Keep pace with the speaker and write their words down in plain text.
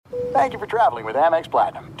Thank you for traveling with Amex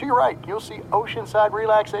Platinum. To your right, you'll see oceanside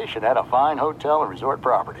relaxation at a fine hotel and resort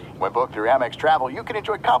property. When booked through Amex Travel, you can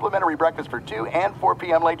enjoy complimentary breakfast for 2 and 4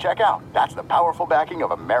 p.m. late checkout. That's the powerful backing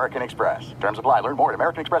of American Express. Terms apply. Learn more at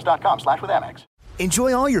americanexpress.com/withAmex.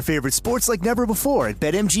 Enjoy all your favorite sports like never before at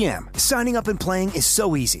BetMGM. Signing up and playing is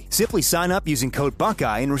so easy. Simply sign up using code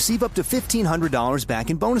Buckeye and receive up to $1,500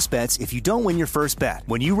 back in bonus bets if you don't win your first bet.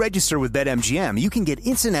 When you register with BetMGM, you can get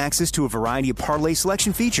instant access to a variety of parlay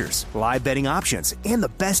selection features, live betting options, and the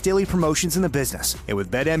best daily promotions in the business. And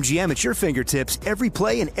with BetMGM at your fingertips, every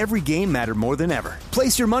play and every game matter more than ever.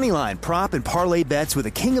 Place your moneyline, prop, and parlay bets with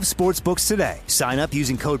the king of sportsbooks today. Sign up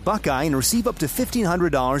using code Buckeye and receive up to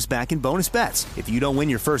 $1,500 back in bonus bets if you don't win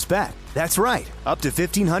your first bet. That's right, up to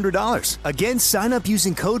 $1,500. Again, sign up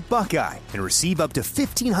using code Buckeye and receive up to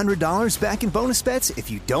 $1,500 back in bonus bets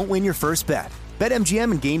if you don't win your first bet.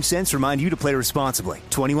 BetMGM and GameSense remind you to play responsibly.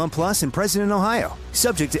 21 plus and present in Ohio.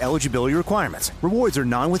 Subject to eligibility requirements. Rewards are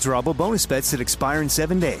non-withdrawable bonus bets that expire in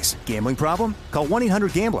 7 days. Gambling problem? Call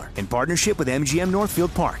 1-800-GAMBLER in partnership with MGM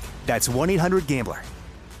Northfield Park. That's 1-800-GAMBLER.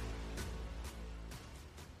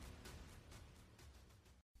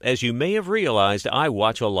 As you may have realized, I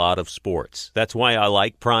watch a lot of sports. That's why I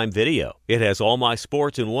like Prime Video. It has all my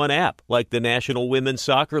sports in one app, like the National Women's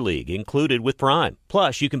Soccer League, included with Prime.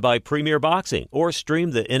 Plus, you can buy Premier Boxing or stream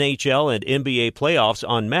the NHL and NBA playoffs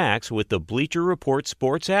on Max with the Bleacher Report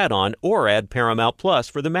Sports add-on, or add Paramount Plus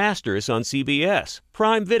for the Masters on CBS.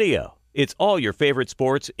 Prime Video. It's all your favorite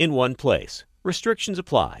sports in one place. Restrictions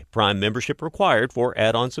apply. Prime membership required for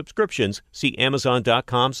add-on subscriptions. See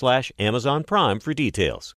Amazon.com/Amazon Prime for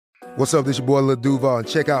details. What's up? This your boy Lil Duval, and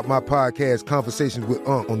check out my podcast, Conversations with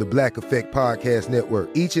Unc, on the Black Effect Podcast Network.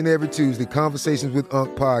 Each and every Tuesday, Conversations with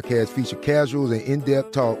Unc podcast feature casual and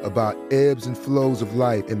in-depth talk about ebbs and flows of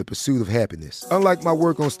life and the pursuit of happiness. Unlike my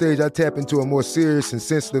work on stage, I tap into a more serious and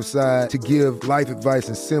sensitive side to give life advice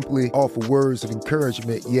and simply offer words of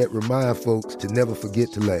encouragement, yet remind folks to never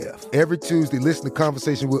forget to laugh. Every Tuesday, listen to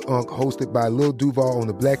Conversations with Unc, hosted by Lil Duval on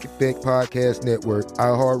the Black Effect Podcast Network,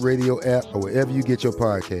 iHeartRadio app, or wherever you get your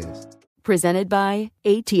podcasts. Presented by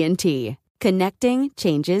AT&T. Connecting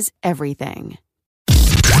changes everything.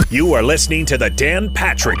 You are listening to The Dan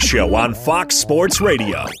Patrick Show on Fox Sports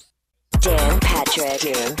Radio. Dan Patrick.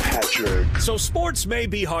 Dan Patrick. So sports may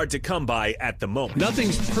be hard to come by at the moment.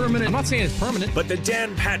 Nothing's permanent. I'm not saying it's permanent. But the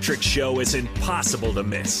Dan Patrick Show is impossible to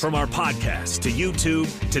miss. From our podcast to YouTube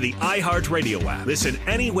to the iHeartRadio app. Listen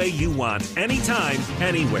any way you want, anytime,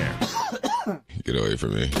 anywhere. Get away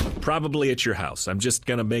from me. Probably at your house. I'm just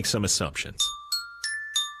going to make some assumptions.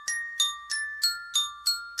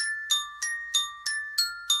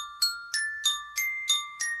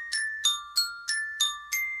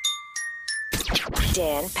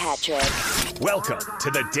 Dan Patrick. Welcome to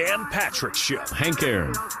the Dan Patrick Show. Hank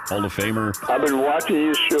Aaron, Hall of Famer. I've been watching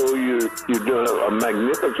your show. You're doing a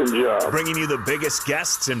magnificent job. Bringing you the biggest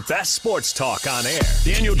guests and best sports talk on air.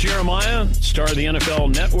 Daniel Jeremiah, star of the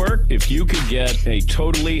NFL Network. If you could get a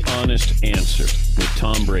totally honest answer with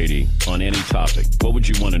Tom Brady on any topic, what would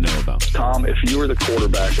you want to know about? Tom, if you were the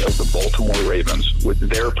quarterback of the Baltimore Ravens with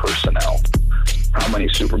their personnel, how many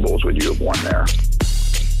Super Bowls would you have won there?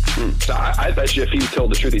 So I bet you if he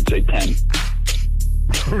told the truth, he'd say 10.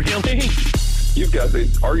 Really? You've got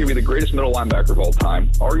arguably the greatest middle linebacker of all time,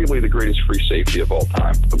 arguably the greatest free safety of all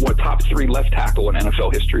time, one top 3 left tackle in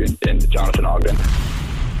NFL history in Jonathan Ogden.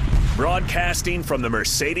 Broadcasting from the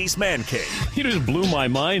Mercedes Man Cave. You just blew my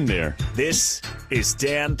mind there. This is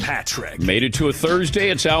Dan Patrick. Made it to a Thursday.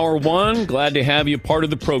 It's hour 1. Glad to have you part of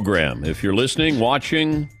the program. If you're listening,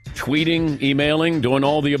 watching, tweeting, emailing, doing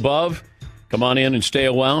all the above, come on in and stay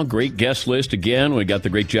a while. Great guest list again. We got the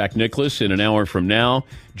great Jack Nicklaus in an hour from now.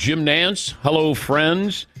 Jim Nance, hello,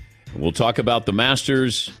 friends. We'll talk about the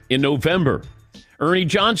Masters in November. Ernie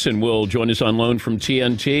Johnson will join us on loan from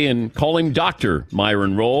TNT, and call him Dr.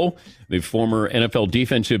 Myron Rolle, the former NFL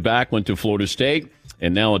defensive back, went to Florida State,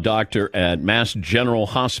 and now a doctor at Mass General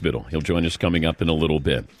Hospital. He'll join us coming up in a little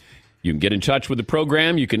bit. You can get in touch with the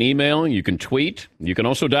program. You can email. You can tweet. You can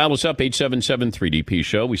also dial us up, 877-3DP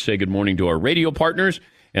Show. We say good morning to our radio partners.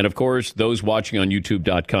 And, of course, those watching on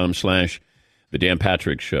YouTube.com/The Dan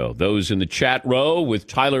Patrick Show. Those in the chat row with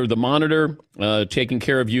Tyler the Monitor taking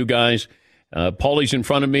care of you guys. Paulie's in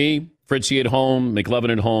front of me. Fritzy at home.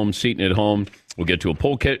 McLevin at home. Seaton at home. We'll get to a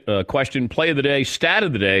poll question, play of the day, stat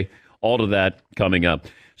of the day. All of that coming up.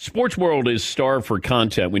 Sports World is starved for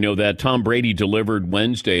content. We know that. Tom Brady delivered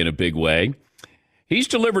Wednesday in a big way. He's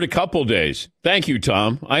delivered a couple days. Thank you,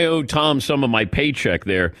 Tom. I owe Tom some of my paycheck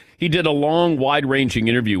there. He did a long, wide-ranging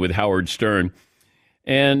interview with Howard Stern.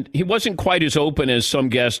 And he wasn't quite as open as some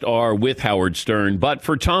guests are with Howard Stern. But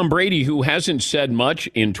for Tom Brady, who hasn't said much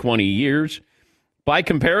in 20 years, by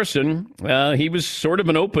comparison, he was sort of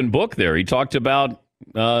an open book there. He talked about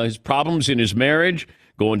his problems in his marriage,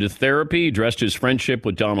 going to therapy, addressed his friendship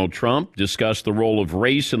with Donald Trump, discussed the role of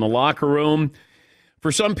race in the locker room.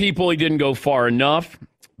 For some people, he didn't go far enough,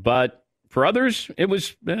 but for others, it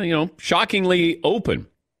was, shockingly open.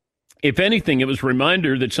 If anything, it was a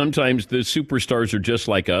reminder that sometimes the superstars are just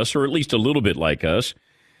like us, or at least a little bit like us.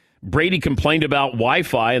 Brady complained about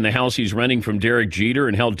Wi-Fi in the house he's renting from Derek Jeter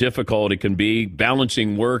and how difficult it can be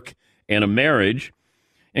balancing work and a marriage.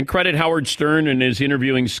 And credit Howard Stern and his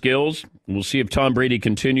interviewing skills. We'll see if Tom Brady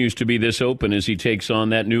continues to be this open as he takes on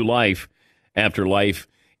that new life after life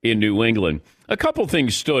in New England. A couple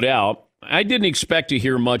things stood out. I didn't expect to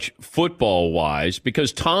hear much football-wise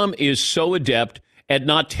because Tom is so adept at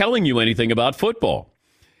not telling you anything about football.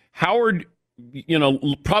 Howard,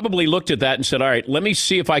 probably looked at that and said, all right, let me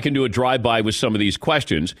see if I can do a drive-by with some of these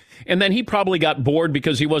questions. And then he probably got bored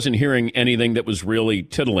because he wasn't hearing anything that was really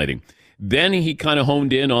titillating. Then he kind of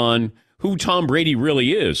honed in on who Tom Brady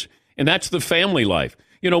really is, and that's the family life.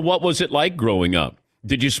 What was it like growing up?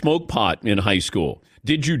 Did you smoke pot in high school?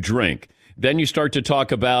 Did you drink? Then you start to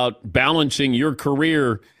talk about balancing your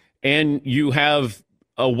career, and you have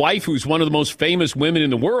a wife who's one of the most famous women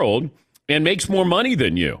in the world and makes more money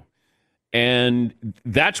than you. And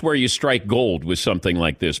that's where you strike gold with something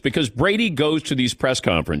like this, because Brady goes to these press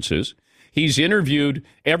conferences. He's interviewed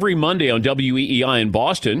every Monday on WEEI in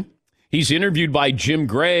Boston. He's interviewed by Jim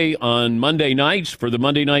Gray on Monday nights for the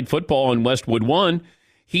Monday Night Football on Westwood One.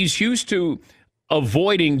 He's used to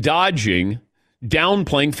dodging,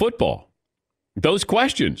 downplaying football. Those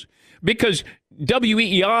questions. Because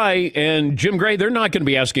WEEI and Jim Gray, they're not going to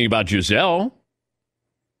be asking about Giselle.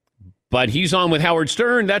 But he's on with Howard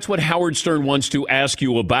Stern. That's what Howard Stern wants to ask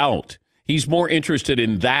you about. He's more interested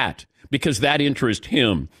in that because that interests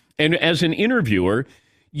him. And as an interviewer,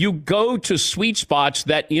 you go to sweet spots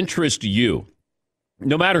that interest you.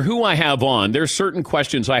 No matter who I have on, there's certain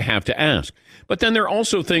questions I have to ask. But then there are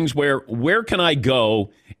also things where can I go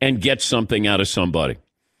and get something out of somebody?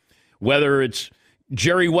 Whether it's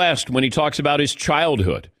Jerry West when he talks about his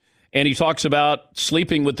childhood, and he talks about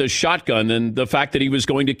sleeping with the shotgun and the fact that he was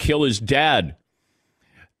going to kill his dad.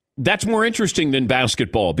 That's more interesting than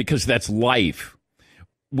basketball because that's life.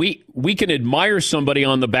 We can admire somebody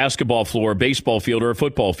on the basketball floor, baseball field, or a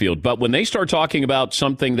football field, but when they start talking about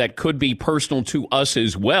something that could be personal to us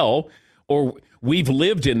as well, or we've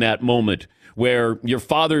lived in that moment where your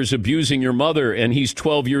father's abusing your mother and he's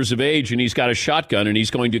 12 years of age and he's got a shotgun and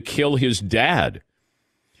he's going to kill his dad.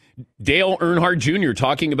 Dale Earnhardt Jr.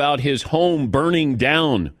 talking about his home burning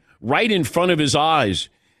down right in front of his eyes.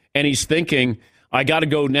 And he's thinking, I got to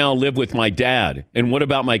go now live with my dad. And what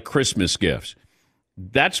about my Christmas gifts?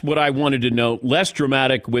 That's what I wanted to know. Less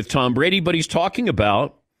dramatic with Tom Brady, but he's talking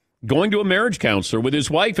about going to a marriage counselor with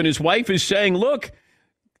his wife. And his wife is saying, look,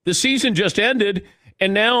 the season just ended,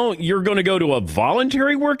 and now you're going to go to a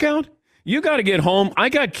voluntary workout? You got to get home. I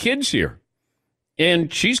got kids here.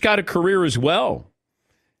 And she's got a career as well.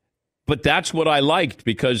 But that's what I liked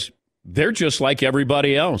because they're just like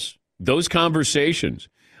everybody else. Those conversations.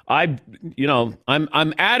 I'm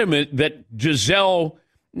adamant that Giselle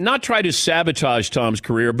not tried to sabotage Tom's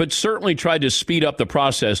career, but certainly tried to speed up the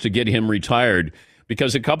process to get him retired.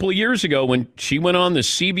 Because a couple of years ago when she went on the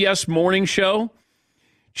CBS morning show,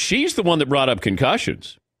 she's the one that brought up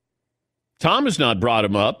concussions. Tom has not brought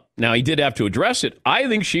him up. Now, he did have to address it. I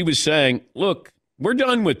think she was saying, look, we're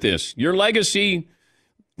done with this. Your legacy,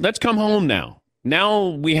 let's come home now. Now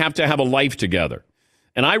we have to have a life together.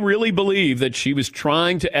 And I really believe that she was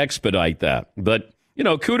trying to expedite that. But,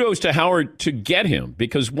 kudos to Howard to get him,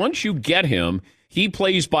 because once you get him, he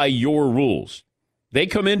plays by your rules. They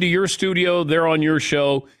come into your studio, they're on your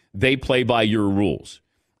show, they play by your rules.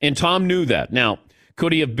 And Tom knew that. Now,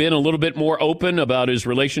 could he have been a little bit more open about his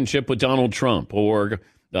relationship with Donald Trump or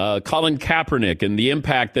Colin Kaepernick and the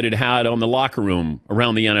impact that it had on the locker room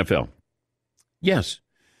around the NFL? Yes.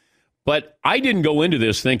 But I didn't go into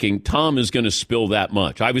this thinking Tom is going to spill that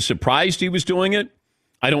much. I was surprised he was doing it.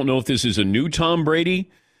 I don't know if this is a new Tom Brady.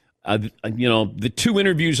 The two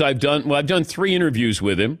interviews I've done 3 interviews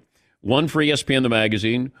with him. One for ESPN, the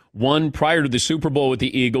magazine, one prior to the Super Bowl with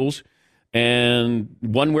the Eagles, and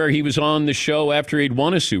one where he was on the show after he'd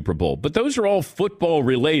won a Super Bowl. But those are all football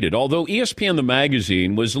related, although ESPN, the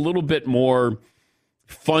magazine, was a little bit more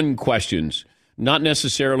fun questions, not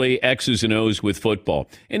necessarily X's and O's with football.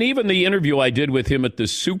 And even the interview I did with him at the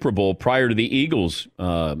Super Bowl prior to the Eagles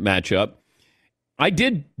matchup, I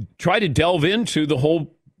did try to delve into the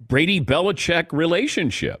whole Brady-Belichick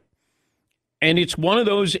relationship. And it's one of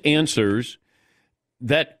those answers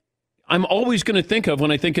that I'm always going to think of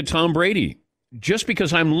when I think of Tom Brady, just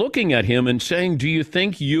because I'm looking at him and saying, do you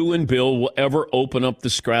think you and Bill will ever open up the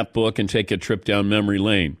scrapbook and take a trip down memory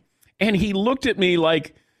lane? And he looked at me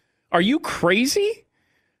like, are you crazy?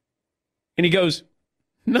 And he goes,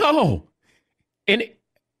 no. And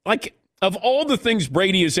like, of all the things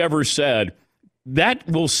Brady has ever said, that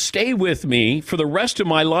will stay with me for the rest of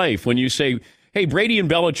my life when you say, hey, Brady and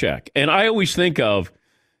Belichick. And I always think of,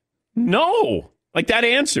 no, like that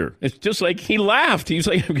answer. It's just like he laughed. He's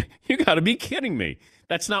like, you got to be kidding me.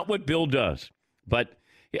 That's not what Bill does. But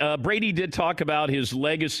Brady did talk about his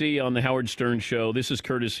legacy on the Howard Stern show. This is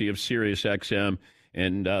courtesy of Sirius XM.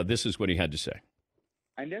 And this is what he had to say.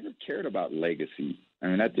 I never cared about legacy. I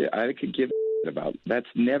mean, I could give about.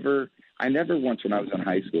 I never once when I was in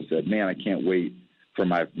high school said, man, I can't wait for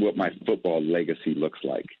what my football legacy looks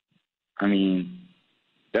like. I mean,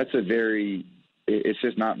 it's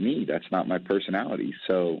just not me. That's not my personality.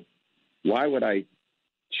 So why would I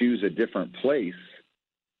choose a different place?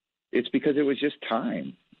 It's because it was just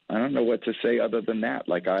time. I don't know what to say other than that.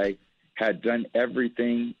 Like, I had done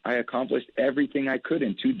everything. I accomplished everything I could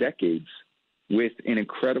in 2 decades with an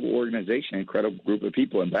incredible organization, incredible group of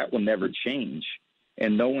people, and that will never change.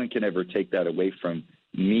 And no one can ever take that away from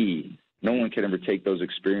me. No one can ever take those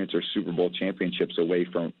experiences or Super Bowl championships away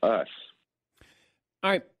from us.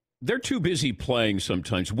 All right. They're too busy playing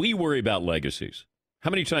sometimes. We worry about legacies.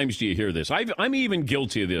 How many times do you hear this? I'm even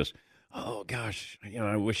guilty of this. Oh, gosh,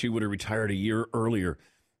 I wish he would have retired a year earlier.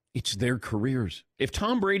 It's their careers. If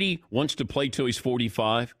Tom Brady wants to play till he's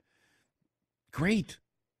 45, great.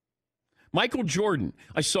 Michael Jordan.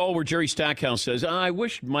 I saw where Jerry Stackhouse says, I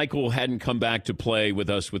wish Michael hadn't come back to play with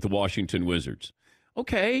us with the Washington Wizards.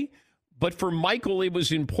 Okay, but for Michael, it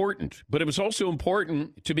was important. But it was also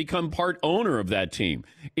important to become part owner of that team.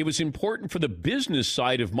 It was important for the business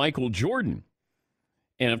side of Michael Jordan.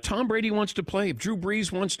 And if Tom Brady wants to play, if Drew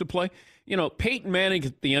Brees wants to play, Peyton Manning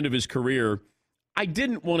at the end of his career, I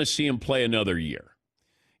didn't want to see him play another year.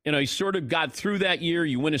 He sort of got through that year.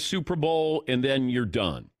 You win a Super Bowl, and then you're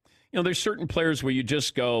done. There's certain players where you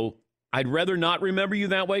just go, I'd rather not remember you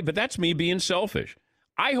that way, but that's me being selfish.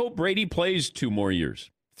 I hope Brady plays 2 more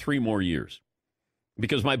years, 3 more years,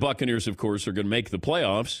 because my Buccaneers, of course, are going to make the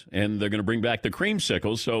playoffs, and they're going to bring back the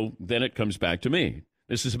creamsicles, so then it comes back to me.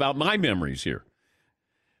 This is about my memories here.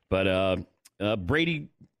 But Brady,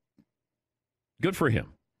 good for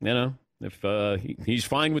him, If he's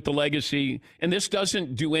fine with the legacy, and this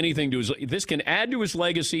doesn't do anything to his, this can add to his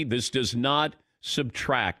legacy. This does not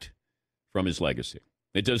subtract from his legacy.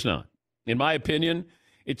 It does not. In my opinion,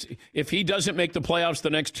 if he doesn't make the playoffs the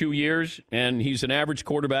next 2 years and he's an average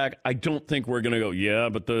quarterback, I don't think we're going to go, yeah,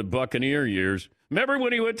 but the Buccaneer years. Remember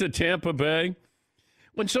when he went to Tampa Bay?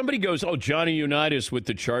 When somebody goes, oh, Johnny Unitas with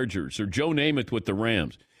the Chargers or Joe Namath with the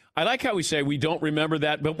Rams. I like how we say we don't remember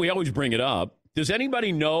that, but we always bring it up. Does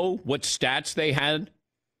anybody know what stats they had?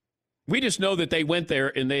 We just know that they went there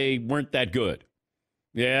and they weren't that good.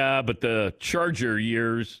 Yeah, but the Charger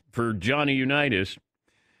years for Johnny Unitas.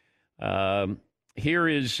 Here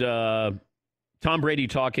is Tom Brady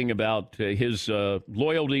talking about his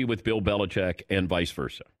loyalty with Bill Belichick and vice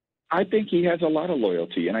versa. I think he has a lot of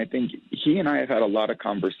loyalty, and I think he and I have had a lot of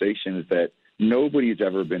conversations that nobody's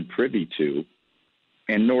ever been privy to,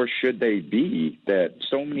 and nor should they be, that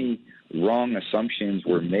so many wrong assumptions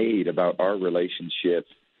were made about our relationship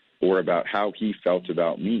or about how he felt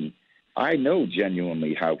about me. I know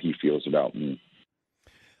genuinely how he feels about me.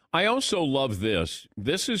 I also love this.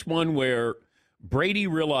 This is one where Brady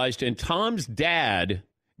realized, and Tom's dad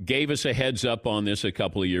gave us a heads up on this a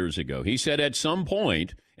couple of years ago. He said at some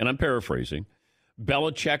point, and I'm paraphrasing,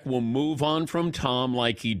 Belichick will move on from Tom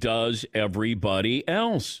like he does everybody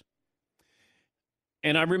else.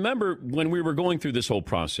 And I remember when we were going through this whole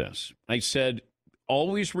process, I said,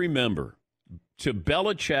 always remember, to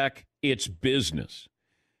Belichick, it's business.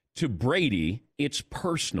 To Brady, it's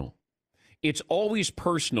personal. It's always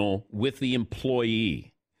personal with the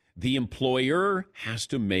employee. The employer has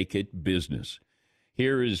to make it business.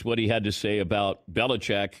 Here is what he had to say about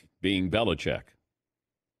Belichick being Belichick.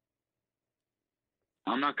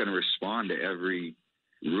 I'm not going to respond to every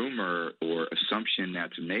rumor or assumption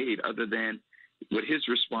that's made, other than what his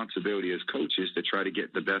responsibility as coach is to try to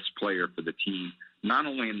get the best player for the team, not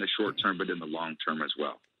only in the short term, but in the long term as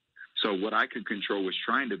well. So what I could control was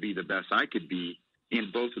trying to be the best I could be in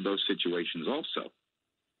both of those situations also.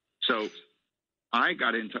 So I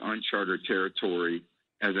got into uncharted territory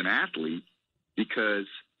as an athlete because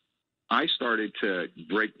I started to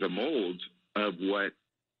break the mold of what,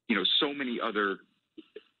 so many other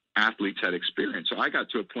athletes had experience. So I got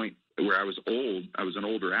to a point where I was old. I was an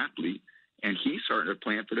older athlete, and he started to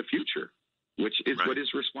plan for the future, which is what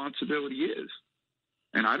his responsibility is.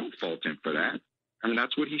 And I don't fault him for that. I mean,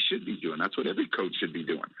 that's what he should be doing. That's what every coach should be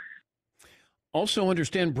doing. Also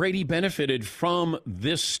understand Brady benefited from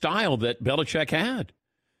this style that Belichick had,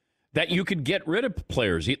 that you could get rid of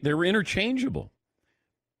players. They were interchangeable.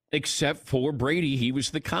 Except for Brady, he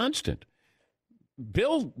was the constant.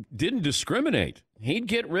 Bill didn't discriminate. He'd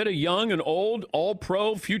get rid of young and old,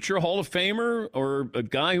 all-pro, future Hall of Famer, or a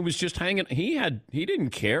guy who was just hanging. He didn't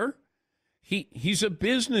care. He's a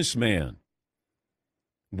businessman.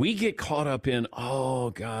 We get caught up in,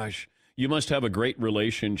 oh, gosh, you must have a great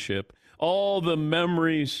relationship. All the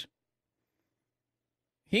memories.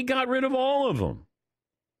 He got rid of all of them.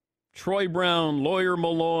 Troy Brown, Lawyer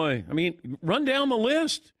Malloy. I mean, run down the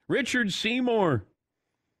list. Richard Seymour.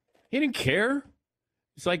 He didn't care.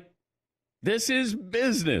 It's like, this is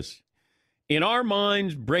business. In our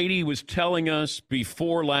minds, Brady was telling us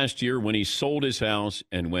before last year when he sold his house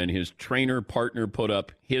and when his trainer partner put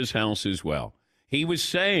up his house as well. He was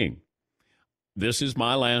saying, this is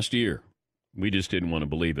my last year. We just didn't want to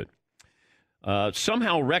believe it.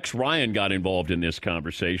 Somehow Rex Ryan got involved in this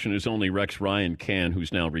conversation, as only Rex Ryan can,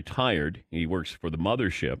 who's now retired. He works for the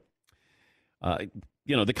mothership.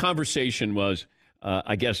 The conversation was,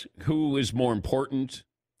 I guess, who is more important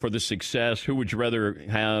for the success? Who would you rather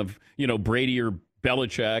have, Brady or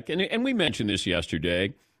Belichick? And we mentioned this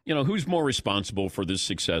yesterday. Who's more responsible for the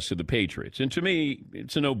success of the Patriots? And to me,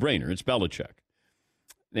 it's a no-brainer. It's Belichick.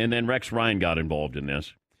 And then Rex Ryan got involved in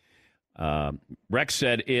this. Rex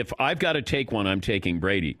said, if I've got to take one, I'm taking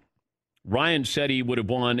Brady. Ryan said he would have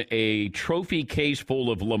won a trophy case full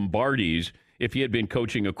of Lombardis if he had been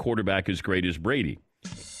coaching a quarterback as great as Brady.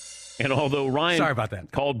 And although Ryan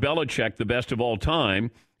called Belichick the best of all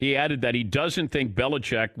time, he added that he doesn't think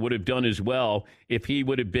Belichick would have done as well if he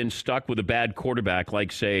would have been stuck with a bad quarterback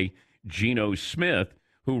like, say, Geno Smith,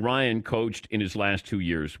 who Ryan coached in his last 2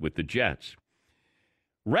 years with the Jets.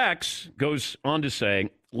 Rex goes on to say,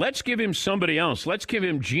 let's give him somebody else. Let's give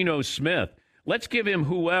him Geno Smith. Let's give him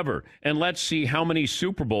whoever, and let's see how many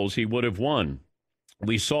Super Bowls he would have won.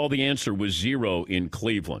 We saw the answer was 0 in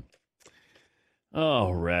Cleveland.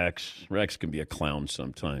 Oh, Rex. Rex can be a clown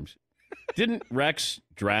sometimes. Didn't Rex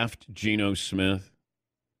draft Geno Smith?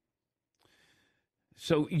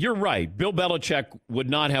 So you're right. Bill Belichick would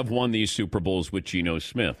not have won these Super Bowls with Geno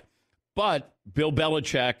Smith. But Bill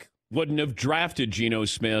Belichick wouldn't have drafted Geno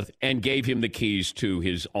Smith and gave him the keys to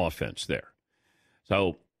his offense there.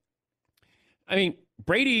 So, I mean,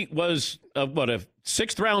 Brady was, a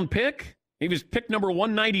 6th-round pick? He was pick number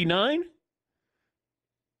 199?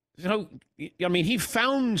 So, I mean, he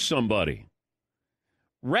found somebody.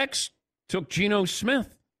 Rex took Geno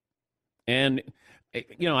Smith. And,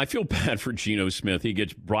 I feel bad for Geno Smith. He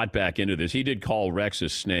gets brought back into this. He did call Rex a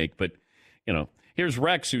snake, but, here's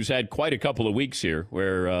Rex, who's had quite a couple of weeks here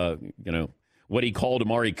where, what he called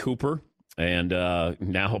Amari Cooper and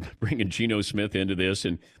now bringing Geno Smith into this.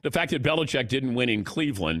 And the fact that Belichick didn't win in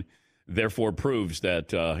Cleveland, therefore proves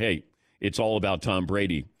that, hey, it's all about Tom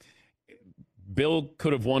Brady. Bill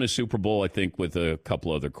could have won a Super Bowl, I think, with a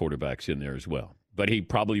couple other quarterbacks in there as well. But he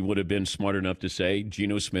probably would have been smart enough to say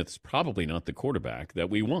Geno Smith's probably not the quarterback that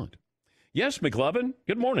we want. Yes, McLovin,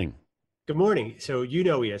 good morning. Good morning. So,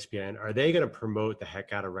 ESPN, are they going to promote the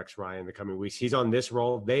heck out of Rex Ryan in the coming weeks? He's on this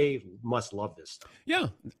role. They must love this stuff. Yeah.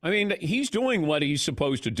 I mean, he's doing what he's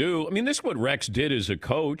supposed to do. I mean, this is what Rex did as a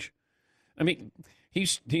coach. I mean,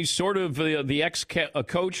 he's sort of the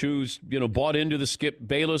ex-coach who's, bought into the Skip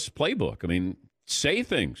Bayless playbook. I mean, say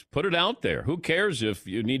things. Put it out there. Who cares if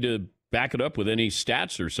you need to back it up with any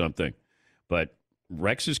stats or something? But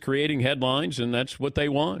Rex is creating headlines, and that's what they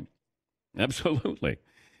want. Absolutely.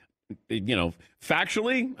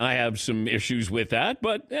 Factually, I have some issues with that,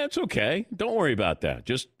 but that's okay. Don't worry about that.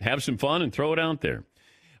 Just have some fun and throw it out there.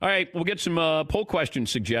 All right, we'll get some poll question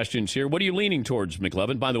suggestions here. What are you leaning towards,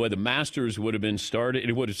 McLovin? By the way, the Masters would have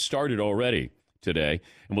started already today,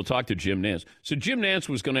 and we'll talk to Jim Nantz. So Jim Nantz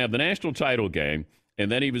was going to have the national title game, and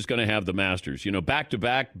then he was going to have the Masters.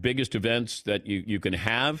 Back-to-back biggest events that you can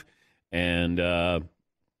have, and I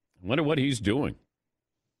wonder what he's doing.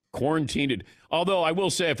 Quarantined. Although I will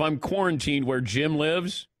say, if I'm quarantined where Jim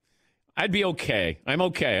lives, I'd be okay. I'm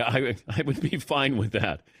okay. I would be fine with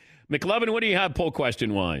that. McLovin, what do you have poll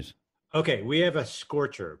question-wise? Okay, we have a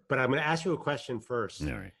scorcher, but I'm going to ask you a question first. All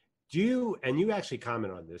right. You actually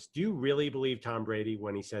comment on this, do you really believe Tom Brady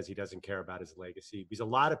when he says he doesn't care about his legacy? Because a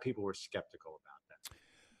lot of people were skeptical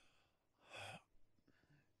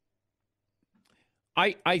about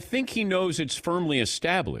that. I think he knows it's firmly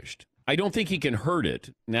established. I don't think he can hurt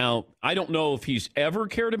it. Now, I don't know if he's ever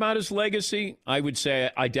cared about his legacy. I would say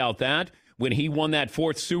I doubt that. When he won that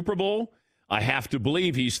 4th Super Bowl, I have to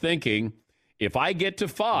believe he's thinking, if I get to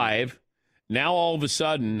 5, now all of a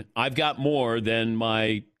sudden I've got more than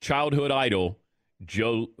my childhood idol,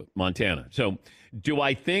 Joe Montana. So do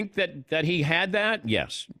I think that he had that?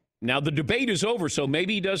 Yes. Now, the debate is over, so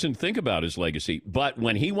maybe he doesn't think about his legacy. But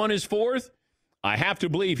when he won his 4th, I have to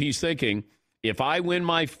believe he's thinking, if I win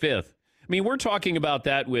my 5th, I mean, we're talking about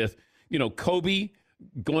that with, Kobe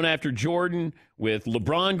going after Jordan, with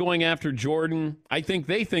LeBron going after Jordan. I think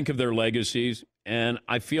they think of their legacies, and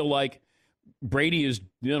I feel like Brady is,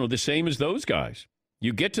 the same as those guys.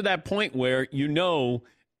 You get to that point where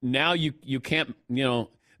now you can't,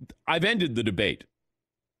 I've ended the debate.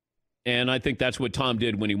 And I think that's what Tom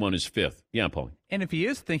did when he won his 5th. Yeah, Paul. And if he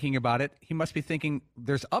is thinking about it, he must be thinking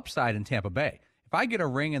there's upside in Tampa Bay. If I get a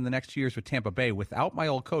ring in the next 2 years with Tampa Bay without my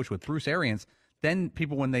old coach, with Bruce Arians, then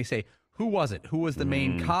people, when they say, who was it? Who was the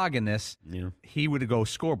main cog in this? Yeah. He would go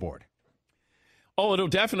scoreboard. Oh, it'll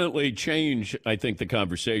definitely change, I think, the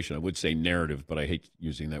conversation. I would say narrative, but I hate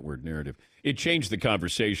using that word narrative. It changed the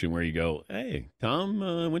conversation where you go, hey,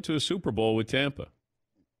 Tom went to a Super Bowl with Tampa.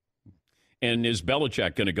 And is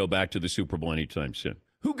Belichick going to go back to the Super Bowl anytime soon?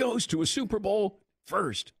 Who goes to a Super Bowl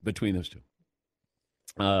first between those two?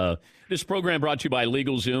 This program brought to you by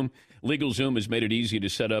LegalZoom. LegalZoom has made it easy to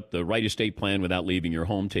set up the right estate plan without leaving your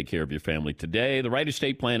home. Take care of your family today. The right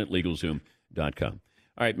estate plan at LegalZoom.com.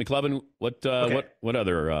 All right, McLovin, what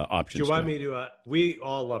other options? Do you want me to? We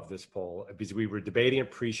all love this poll because we were debating it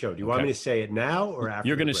pre-show. Do you want me to say it now or after?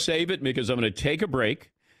 You're going to save it because I'm going to take a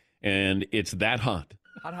break, and it's that hot.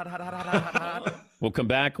 Hot. We'll come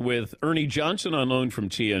back with Ernie Johnson on loan from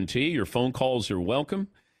TNT. Your phone calls are welcome.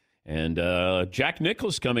 And Jack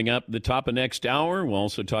Nicklaus coming up at the top of next hour. We'll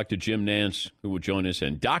also talk to Jim Nance, who will join us,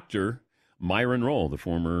 and Dr. Myron Rolle, the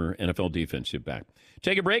former NFL defensive back.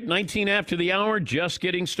 Take a break, 19 after the hour, just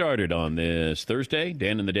getting started on this Thursday.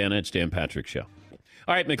 Dan and the Danettes, Dan Patrick Show.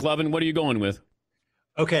 All right, McLovin, what are you going with?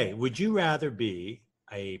 Okay, would you rather be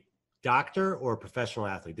a doctor or a professional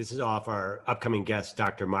athlete? This is off our upcoming guest,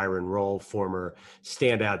 Dr. Myron Rolle, former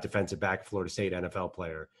standout defensive back, Florida State NFL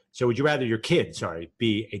player. So would you rather your kid,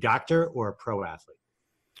 be a doctor or a pro athlete?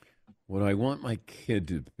 What I want my kid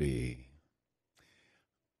to be?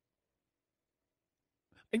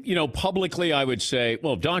 Publicly I would say,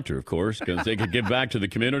 well, doctor, of course, because they could give back to the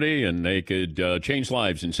community and they could change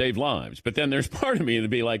lives and save lives. But then there's part of me that'd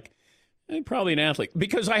be like, probably an athlete.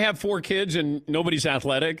 Because I have 4 kids and nobody's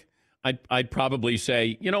athletic, I'd probably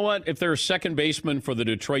say, you know what? If they're a second baseman for the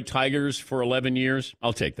Detroit Tigers for 11 years,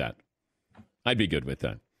 I'll take that. I'd be good with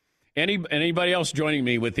that. Anybody else joining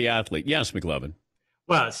me with the athlete? Yes, McLovin.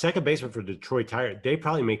 Well, second baseman for Detroit Tigers, they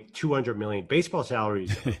probably make $200 million. Baseball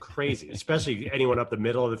salaries are crazy, especially anyone up the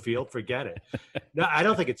middle of the field. Forget it. No, I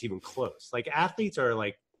don't think it's even close. Like, athletes are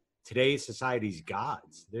like today's society's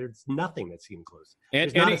gods. There's nothing that's even close.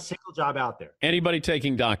 There's not a single job out there. Anybody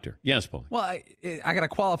taking doctor? Yes, Paul. Well, I got to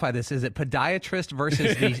qualify this. Is it podiatrist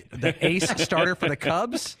versus the ace starter for the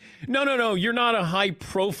Cubs? No. You're not a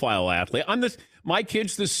high-profile athlete. My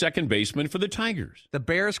kid's the second baseman for the Tigers. The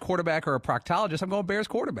Bears quarterback or a proctologist? I'm going Bears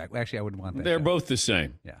quarterback. Actually, I wouldn't want that. They're both the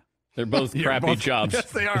same. Yeah. They're both crappy jobs.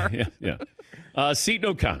 Yes, they are. Yeah. Seton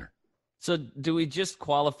O'Connor. So do we just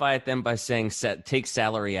qualify it then by saying take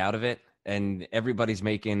salary out of it and everybody's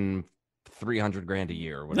making $300,000 a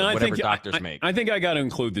year or whatever doctors make? I think I got to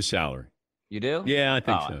include the salary. You do? Yeah, I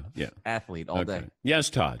think so. Yeah. Athlete all day. Yes,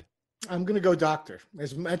 Todd. I'm going to go doctor.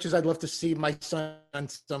 As much as I'd love to see my son on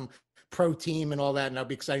some pro team and all that, and I'd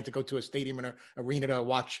be excited to go to a stadium and an arena to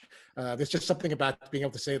watch. There's just something about being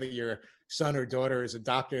able to say that your son or daughter is a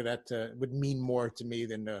doctor that would mean more to me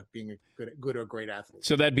than being a good or great athlete.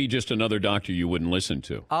 So that'd be just another doctor you wouldn't listen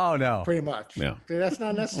to. Oh, no. Pretty much. Yeah. That's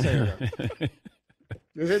not necessary.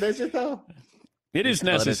 Is it though? It is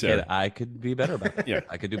necessary. I could be better about that. Yeah.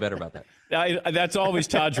 I could do better about that. That's always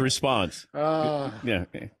Todd's response. Yeah.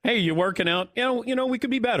 Hey, you working out? You know, we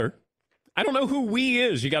could be better. I don't know who we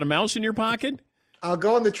is. You got a mouse in your pocket? I'll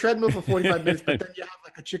go on the treadmill for 45 minutes, but then you have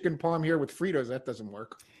like a chicken parm here with Fritos. That doesn't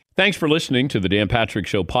work. Thanks for listening to the Dan Patrick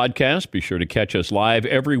Show podcast. Be sure to catch us live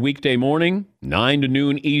every weekday morning, 9 to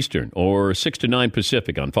noon Eastern or 6 to 9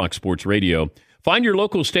 Pacific on Fox Sports Radio. Find your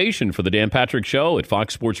local station for the Dan Patrick Show at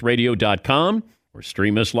foxsportsradio.com or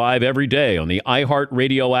stream us live every day on the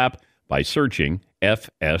iHeartRadio app by searching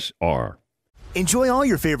FSR. Enjoy all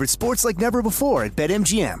your favorite sports like never before at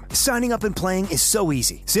BetMGM. Signing up and playing is so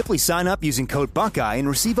easy. Simply sign up using code Buckeye and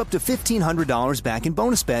receive up to $1,500 back in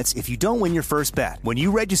bonus bets if you don't win your first bet. When you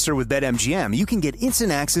register with BetMGM, you can get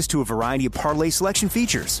instant access to a variety of parlay selection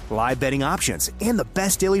features, live betting options, and the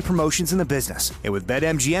best daily promotions in the business. And with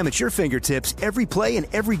BetMGM at your fingertips, every play and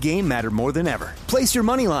every game matter more than ever. Place your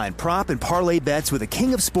moneyline, prop, and parlay bets with the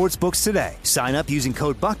king of sportsbooks today. Sign up using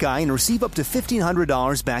code Buckeye and receive up to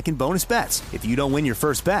 $1,500 back in bonus bets if you don't win your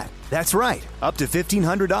first bet. That's right, up to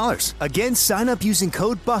 $1,500. Again, sign up using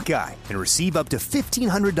code Buckeye and receive up to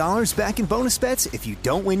 $1,500 back in bonus bets if you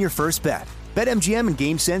don't win your first bet. BetMGM and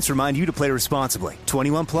GameSense remind you to play responsibly.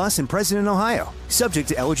 21 plus and present in Ohio. Subject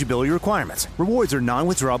to eligibility requirements. Rewards are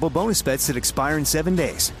non-withdrawable bonus bets that expire in 7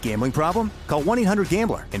 days. Gambling problem? Call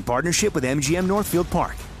 1-800-GAMBLER in partnership with MGM Northfield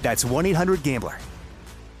Park. That's 1-800-GAMBLER.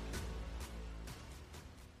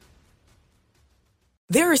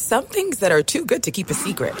 There are some things that are too good to keep a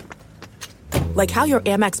secret. Like how your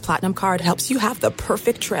Amex Platinum card helps you have the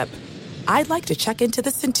perfect trip. I'd like to check into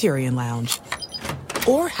the Centurion Lounge.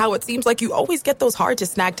 Or how it seems like you always get those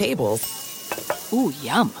hard-to-snag tables. Ooh,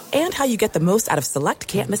 yum. And how you get the most out of select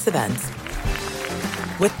can't-miss events.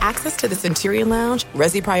 With access to the Centurion Lounge,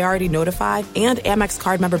 Resi Priority Notified, and Amex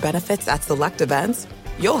card member benefits at select events,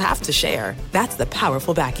 you'll have to share. That's the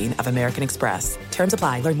powerful backing of American Express. Terms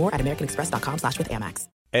apply. Learn more at americanexpress.com/withAmex.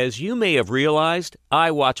 As you may have realized,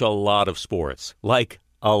 I watch a lot of sports. Like,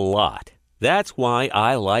 a lot. That's why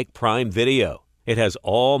I like Prime Video. It has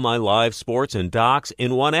all my live sports and docs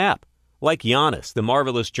in one app. Like Giannis, The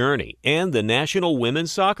Marvelous Journey, and the National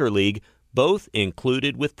Women's Soccer League, both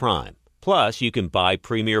included with Prime. Plus, you can buy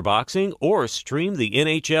Premier Boxing or stream the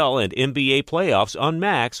NHL and NBA playoffs on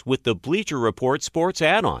Max with the Bleacher Report Sports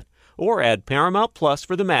add-on, or add Paramount Plus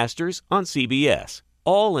for the Masters on CBS.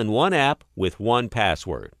 All in one app with one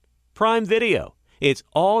password. Prime Video. It's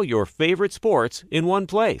all your favorite sports in one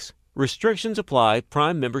place. Restrictions apply.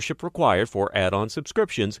 Prime membership required for add-on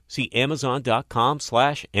subscriptions. See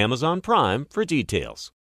Amazon.com/Amazon Prime for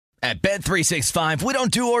details. At Bet365, we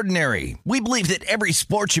don't do ordinary. We believe that every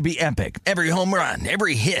sport should be epic. Every home run,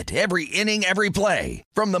 every hit, every inning, every play.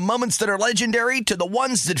 From the moments that are legendary to the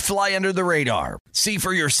ones that fly under the radar. See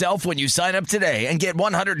for yourself when you sign up today and get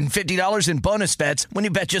 $150 in bonus bets when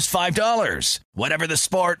you bet just $5. Whatever the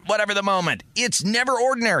sport, whatever the moment, it's never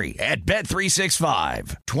ordinary at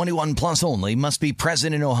Bet365. 21 plus only. Must be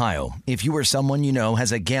present in Ohio. If you or someone you know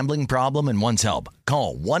has a gambling problem and wants help,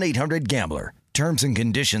 call 1-800-GAMBLER. Terms and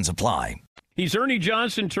conditions apply. He's Ernie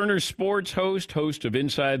Johnson, Turner Sports host of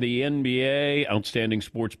Inside the NBA, outstanding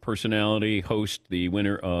sports personality, host, the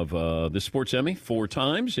winner of the Sports Emmy 4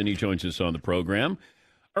 times, and he joins us on the program.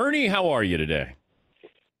 Ernie, how are you today?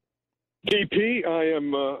 DP, I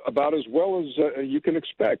am about as well as you can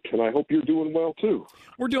expect, and I hope you're doing well, too.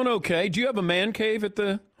 We're doing okay. Do you have a man cave at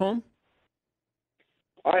the home?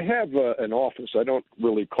 I have an office. I don't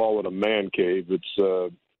really call it a man cave.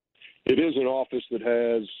 It is an office that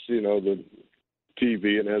has, the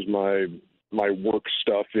TV and has my work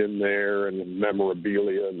stuff in there and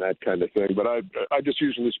memorabilia and that kind of thing. But I just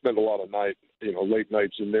usually spend a lot of late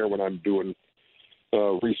nights in there when I'm doing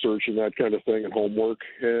research and that kind of thing and homework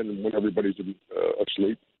and when everybody's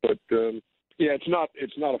asleep. But it's not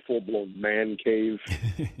a full blown man cave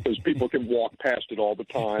because people can walk past it all the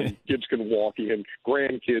time. Kids can walk in,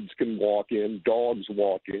 grandkids can walk in, dogs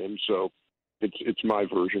walk in. So it's my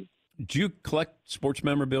version. Do you collect sports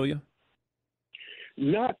memorabilia?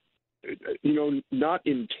 Not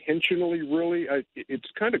intentionally, really. It's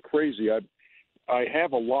kind of crazy. I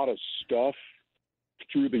have a lot of stuff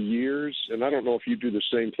through the years, and I don't know if you do the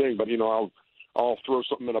same thing, but I'll throw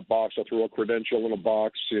something in a box. I'll throw a credential in a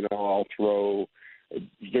box. I'll throw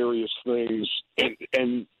various things.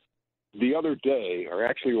 And the other day, or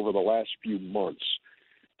actually over the last few months,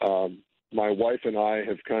 my wife and I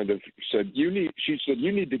have kind of said, she said,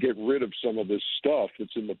 you need to get rid of some of this stuff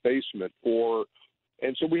that's in the basement.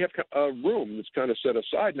 And so we have a room that's kind of set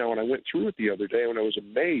aside now. And I went through it the other day and I was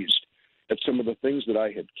amazed at some of the things that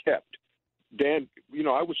I had kept. Dan,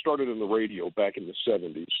 I was started in the radio back in the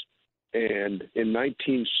 70s. And in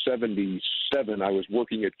 1977, I was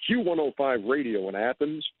working at Q105 Radio in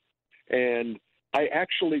Athens. And I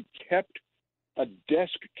actually kept a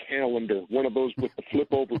desk calendar, one of those with the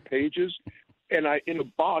flip over pages. And in a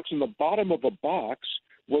box, in the bottom of a box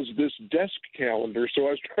was this desk calendar. So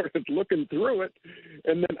I started looking through it,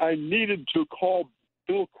 and then I needed to call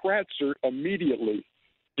Bill Kratzer immediately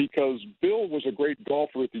because Bill was a great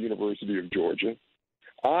golfer at the University of Georgia.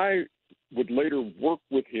 I would later work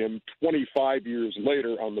with him 25 years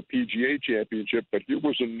later on the PGA Championship, but here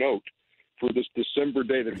was a note for this December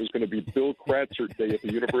day that was going to be Bill Kratzert Day at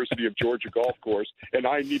the University of Georgia Golf Course, and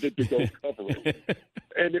I needed to go cover it.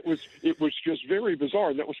 And it was just very bizarre.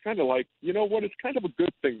 And that was kind of like, you know what? It's kind of a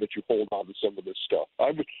good thing that you hold on to some of this stuff.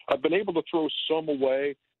 I've been able to throw some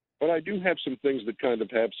away, but I do have some things that kind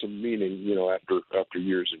of have some meaning, you know, after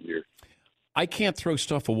years and years. I can't throw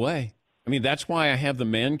stuff away. I mean, that's why I have the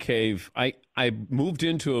man cave. I moved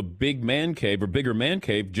into a big man cave or bigger man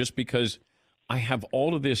cave just because I have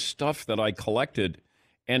all of this stuff that I collected.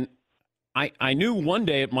 And I knew one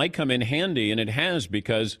day it might come in handy, and it has,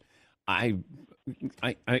 because I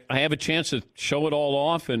have a chance to show it all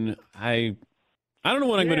off. And I don't know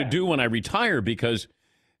what I'm going to do when I retire, because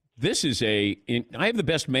this is I have the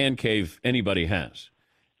best man cave anybody has.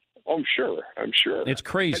 I'm sure. It's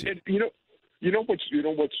crazy. And you know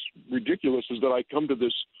what's ridiculous is that I come to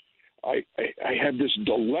this. I have this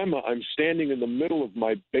dilemma. I'm standing in the middle of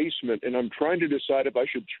my basement, and I'm trying to decide if I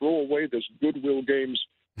should throw away this Goodwill Games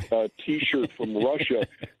T-shirt from Russia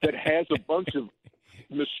that has a bunch of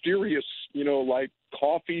mysterious, you know, like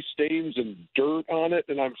coffee stains and dirt on it.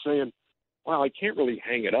 And I'm saying, well, I can't really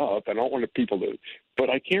hang it up. I don't want people to, but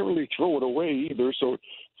I can't really throw it away either. So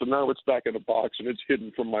now it's back in a box, and it's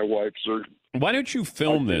hidden from my wife. So why don't you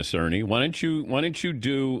film this, Ernie? Why don't you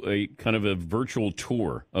do a kind of a virtual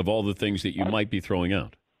tour of all the things that you might be throwing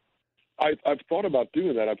out? I've thought about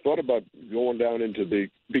doing that. I've thought about going down into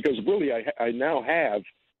because really I now have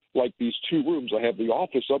like these two rooms. I have the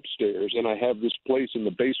office upstairs, and I have this place in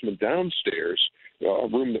the basement downstairs, a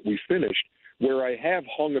room that we finished, where I have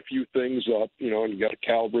hung a few things up, you know, and you got a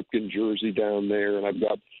Cal Ripken jersey down there, and I've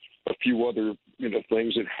got a few other, you know,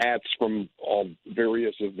 things and hats from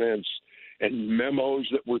various events and memos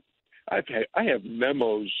that were. I have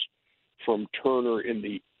memos from Turner in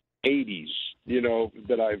the 80s, you know,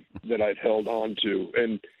 that I've held on to,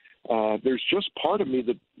 and there's just part of me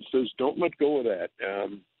that says don't let go of that.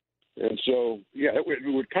 And so, yeah,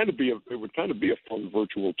 it would kind of be a fun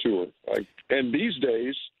virtual tour. And these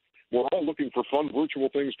days, we're all looking for fun virtual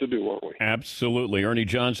things to do, aren't we? Absolutely. Ernie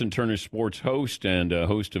Johnson, Turner Sports host and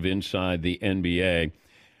host of Inside the NBA.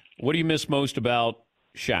 What do you miss most about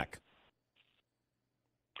Shaq?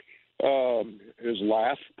 His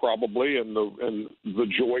laugh, probably, and the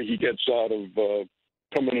joy he gets out of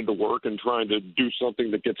coming into work and trying to do something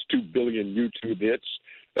that gets 2 billion YouTube hits.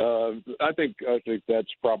 I think that's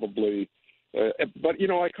probably. But you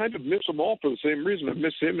know, I kind of miss them all for the same reason. I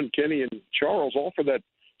miss him and Kenny and Charles all for that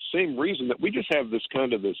same reason, that we just have this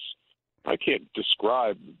kind of this. I can't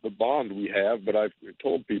describe the bond we have, but I've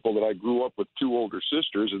told people that I grew up with 2 older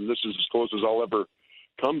sisters, and this is as close as I'll ever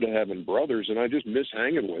come to having brothers, and I just miss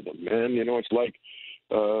hanging with them, man. You know, it's like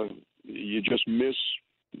you just miss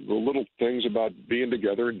the little things about being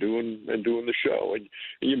together and doing the show, and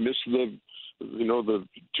you miss the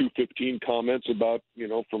 2:15 comments about, you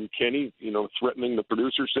know, from Kenny, you know, threatening the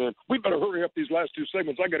producer, saying we better hurry up these last 2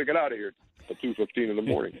 segments. I got to get out of here at 2:15 in the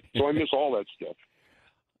morning. So I miss all that stuff.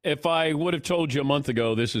 If I would have told you a month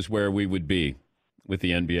ago this is where we would be with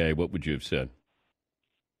the NBA, what would you have said?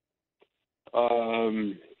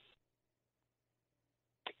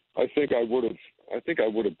 I think I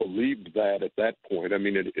would have believed that at that point. I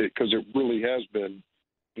mean, because it really has been,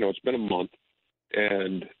 you know, it's been a month,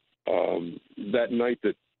 and that night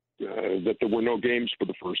that there were no games for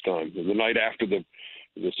the first time, the night after the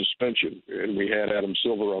suspension, and we had Adam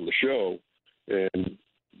Silver on the show, and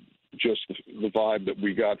just the vibe that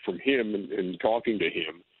we got from him and talking to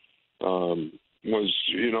him was,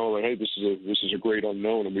 you know, like, hey, this is a great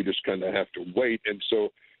unknown, and we just kind of have to wait. And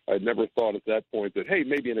so I'd never thought at that point that, hey,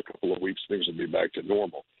 maybe in a couple of weeks things will be back to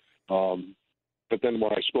normal. But then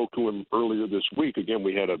when I spoke to him earlier this week, again,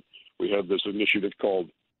 we had this initiative called,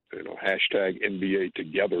 you know, #NBA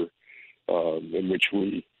Together, in which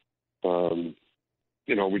we,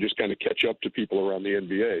 you know, we just kind of catch up to people around the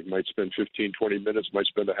NBA. Might spend 15, 20 minutes, might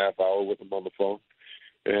spend a half hour with them on the phone.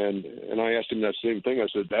 And I asked him that same thing. I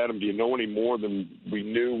said, Adam, do you know any more than we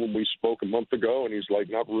knew when we spoke a month ago? And he's like,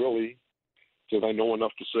 not really. He said, I know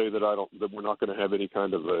enough to say that we're not going to have any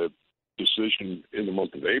kind of a decision in the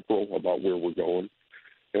month of April about where we're going.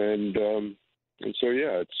 And so,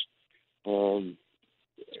 yeah, it's,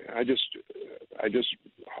 I just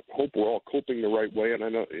hope we're all coping the right way. And I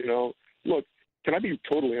know, you know, look, can I be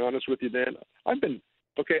totally honest with you, Dan? I've been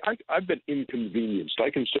inconvenienced.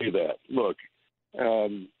 I can say that. Look,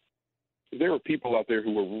 there are people out there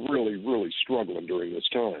who are really, really struggling during this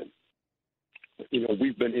time. You know,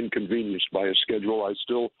 we've been inconvenienced by a schedule. I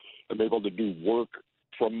still am able to do work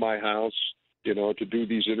from my house, you know, to do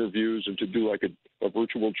these interviews and to do like a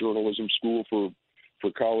virtual journalism school for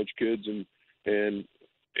college kids. And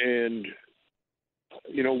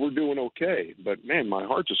we're doing okay. But man, my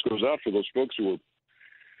heart just goes out for those folks who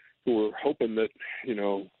are hoping that,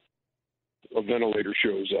 a ventilator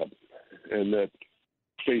shows up and that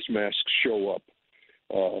face masks show up.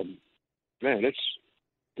 Man, this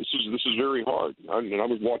is very hard. I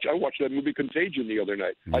watched that movie Contagion the other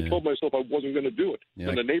night. Yeah. I told myself I wasn't going to do it,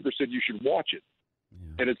 and the neighbor said you should watch it.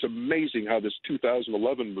 Yeah. And it's amazing how this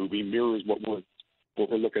 2011 movie mirrors what we're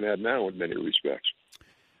looking at now in many respects.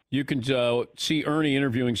 You can see Ernie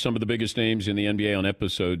interviewing some of the biggest names in the NBA on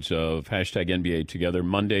episodes of #NBA Together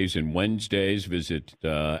Mondays and Wednesdays. Visit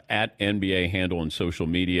at NBA handle on social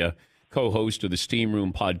media. Co-host of the Steam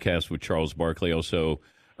Room podcast with Charles Barkley. Also,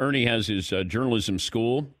 Ernie has his journalism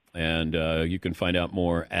school, and you can find out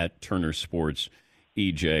more at Turner Sports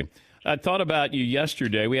EJ. I thought about you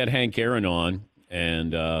yesterday. We had Hank Aaron on,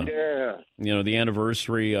 and the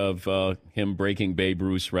anniversary of him breaking Babe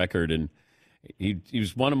Ruth's record, and he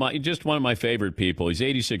was one of my favorite people. He's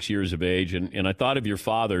 86 years of age, and I thought of your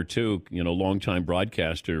father too. Longtime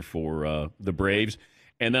broadcaster for the Braves.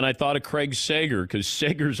 And then I thought of Craig Sager, because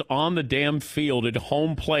Sager's on the damn field at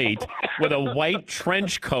home plate with a white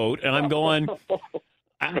trench coat. And I'm going,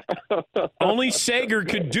 only Sager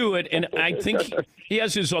could do it. And I think he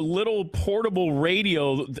has a little portable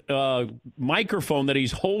radio microphone that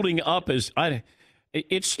he's holding up.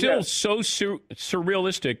 It's still so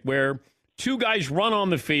surrealistic, where two guys run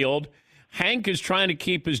on the field. Hank is trying to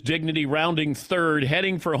keep his dignity, rounding third,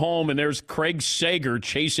 heading for home. And there's Craig Sager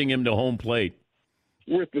chasing him to home plate.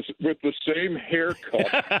 With the same haircut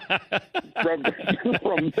from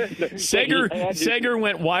Sager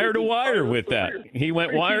went wire to wire with that. He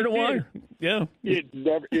went wire to wire. Yeah.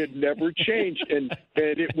 It never changed, and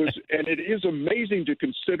it is amazing to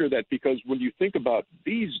consider that, because when you think about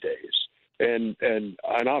these days and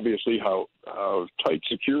obviously how tight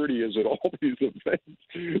security is at all these events,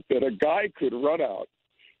 that a guy could run out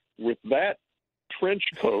with that trench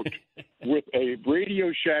coat with a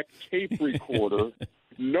Radio Shack tape recorder,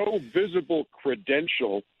 no visible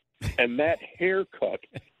credential, and that haircut,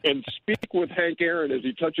 and speak with Hank Aaron as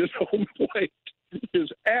he touches home plate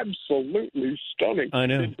is absolutely stunning. I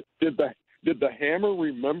know. Did the Hammer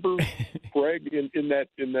remember Craig in that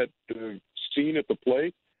scene at the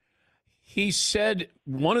plate? He said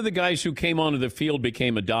one of the guys who came onto the field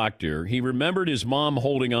became a doctor. He remembered his mom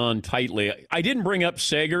holding on tightly. I didn't bring up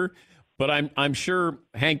Sager, but I'm sure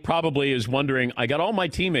Hank probably is wondering, I got all my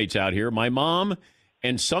teammates out here, my mom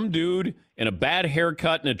and some dude in a bad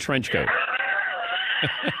haircut and a trench coat.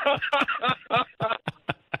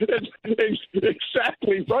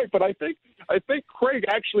 Exactly right. But I think Craig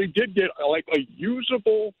actually did get like a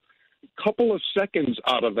usable couple of seconds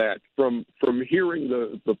out of that from hearing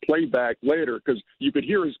the playback later, because you could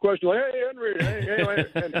hear his question like, "Hey Henry, hey,"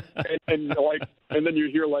 and then you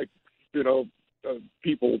hear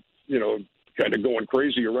people kind of going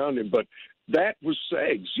crazy around him. But that was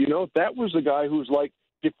Segs. That was the guy who's like,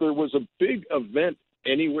 if there was a big event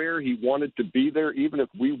anywhere, he wanted to be there, even if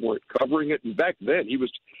we weren't covering it. And back then, he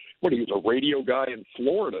was a radio guy in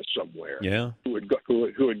Florida somewhere. Yeah, who had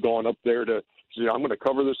gone up there to say, I'm going to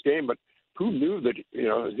cover this game. But who knew that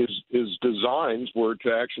his designs were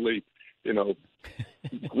to actually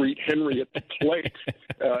greet Henry at the plate?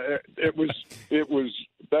 That was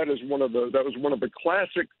one of the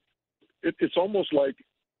classic. It's almost like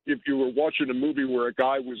if you were watching a movie where a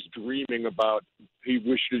guy was dreaming about he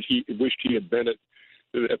wished he had been at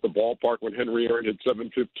the ballpark when Henry Aaron hit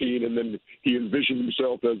 715, and then he envisioned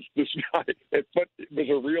himself as this guy. But it was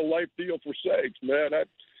a real life deal for Segs, man. I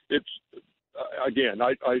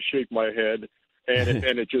shake my head,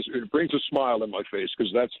 and it brings a smile in my face,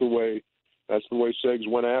 because that's the way Segs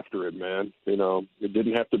went after it, man. It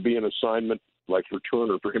didn't have to be an assignment like for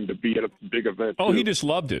Turner for him to be at a big event. Oh, he just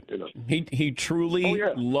loved it. He truly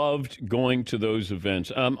loved going to those events.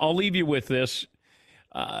 I'll leave you with this.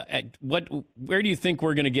 Where do you think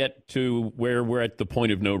we're going to get to where we're at the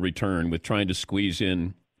point of no return with trying to squeeze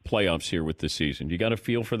in playoffs here with this season? You got a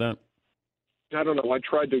feel for that? I don't know. I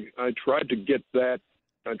tried to get that.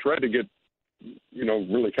 I tried to get,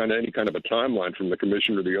 really kind of any kind of a timeline from the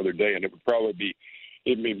commissioner the other day, and it would probably be,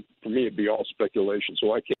 for me, it'd be all speculation.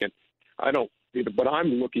 So but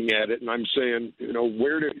I'm looking at it and I'm saying,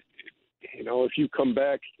 if you come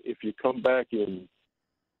back in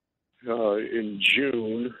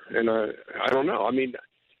June, and I don't know. I mean,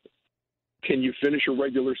 can you finish a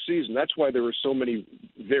regular season? That's why there are so many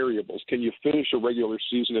variables. Can you finish a regular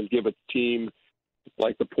season and give a team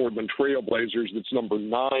like the Portland Trail Blazers, that's number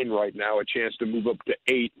 9 right now, a chance to move up to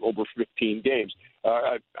 8 over 15 games?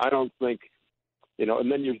 I don't think,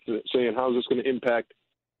 and then you're saying, how is this going to impact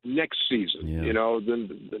next season.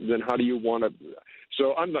 Then how do you want to?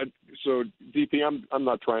 So DP, I'm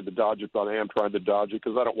not trying to dodge it, but I am trying to dodge it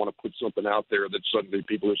because I don't want to put something out there that suddenly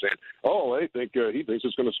people are saying, "Oh, I think he thinks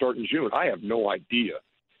it's going to start in June." I have no idea,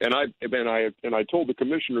 and I told the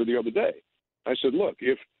commissioner the other day. I said, "Look,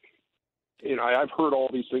 if I've heard all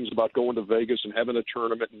these things about going to Vegas and having a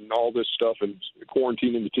tournament and all this stuff and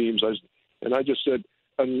quarantining the teams, and I just said,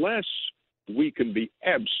 unless we can be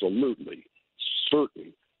absolutely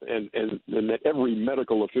certain." And that every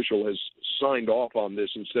medical official has signed off on this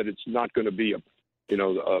and said it's not going to be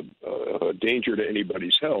a danger to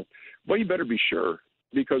anybody's health. Well, you better be sure,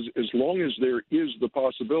 because as long as there is the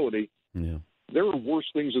possibility, there are worse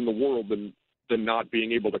things in the world than not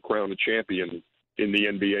being able to crown a champion in the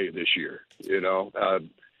NBA this year.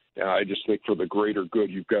 I just think for the greater good,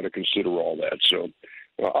 you've got to consider all that. So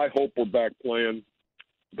I hope we're back playing.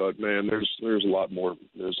 But man, there's a lot more.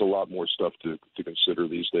 There's a lot more stuff to consider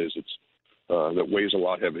these days. It's that weighs a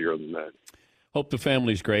lot heavier than that. Hope the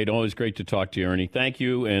family's great. Always great to talk to you, Ernie. Thank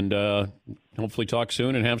you, and hopefully talk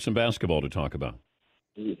soon and have some basketball to talk about.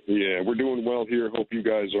 Yeah, we're doing well here. Hope you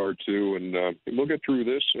guys are too, and we'll get through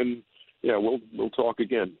this. And yeah, we'll talk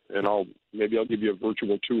again, and maybe I'll give you a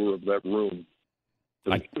virtual tour of that room.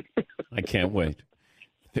 I can't wait.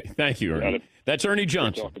 Thank you, Ernie. That's Ernie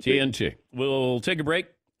Johnson, TNT. We'll take a break.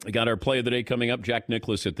 We got our play of the day coming up. Jack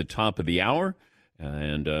Nicklaus at the top of the hour.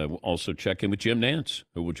 And we'll also check in with Jim Nance,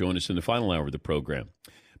 who will join us in the final hour of the program.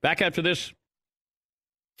 Back after this.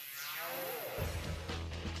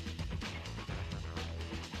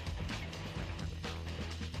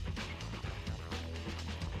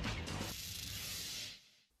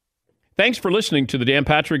 Thanks for listening to the Dan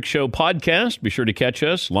Patrick Show podcast. Be sure to catch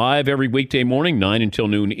us live every weekday morning, 9 until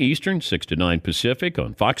noon Eastern, 6 to 9 Pacific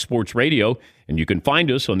on Fox Sports Radio. And you can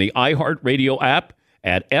find us on the iHeartRadio app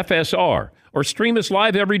at FSR or stream us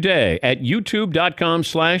live every day at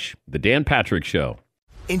youtube.com/The Dan Patrick Show.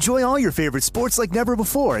 Enjoy all your favorite sports like never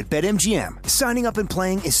before at BetMGM. Signing up and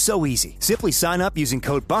playing is so easy. Simply sign up using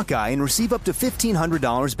code Buckeye and receive up to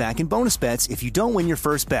 $1,500 back in bonus bets if you don't win your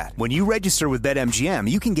first bet. When you register with BetMGM,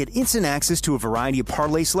 you can get instant access to a variety of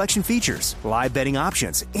parlay selection features, live betting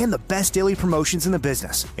options, and the best daily promotions in the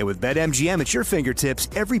business. And with BetMGM at your fingertips,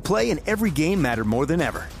 every play and every game matter more than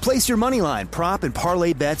ever. Place your moneyline, prop, and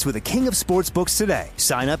parlay bets with the king of sportsbooks today.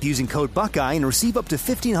 Sign up using code Buckeye and receive up to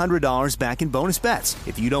 $1,500 back in bonus bets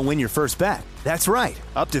if you don't win your first bet. That's right,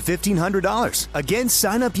 up to $1,500. Again,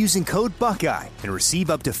 sign up using code Buckeye and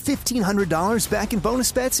receive up to $1,500 back in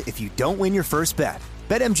bonus bets if you don't win your first bet.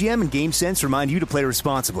 BetMGM and GameSense remind you to play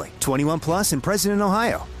responsibly. 21 plus and present in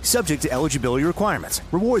Ohio. Subject to eligibility requirements.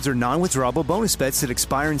 Rewards are non-withdrawable bonus bets that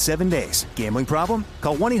expire in 7 days. Gambling problem?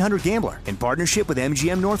 Call 1-800-GAMBLER in partnership with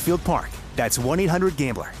MGM Northfield Park. That's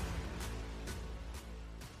 1-800-GAMBLER.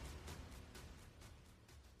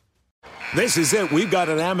 This is it. We've got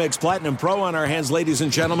an Amex Platinum Pro on our hands, ladies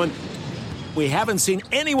and gentlemen. We haven't seen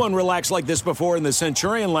anyone relax like this before in the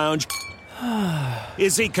Centurion Lounge.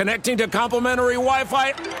 Is he connecting to complimentary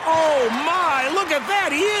Wi-Fi? Oh, my! Look at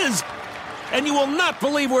that! He is! And you will not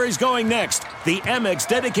believe where he's going next. The Amex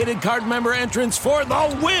dedicated card member entrance for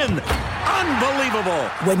the win! Unbelievable!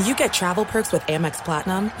 When you get travel perks with Amex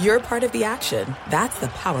Platinum, you're part of the action. That's the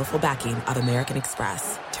powerful backing of American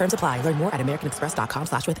Express. Terms apply. Learn more at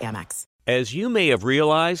americanexpress.com/withAmex. As you may have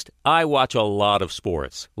realized, I watch a lot of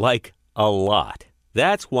sports. Like, a lot.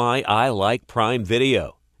 That's why I like Prime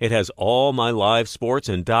Video. It has all my live sports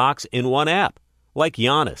and docs in one app. Like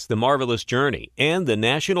Giannis, The Marvelous Journey, and the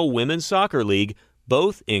National Women's Soccer League,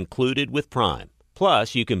 both included with Prime.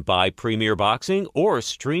 Plus, you can buy Premier Boxing or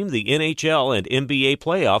stream the NHL and NBA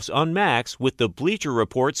playoffs on Max with the Bleacher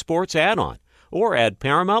Report Sports add-on, or add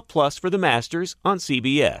Paramount Plus for the Masters on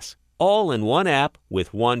CBS. All in one app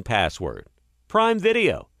with one password. Prime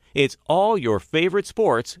Video. It's all your favorite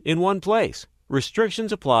sports in one place.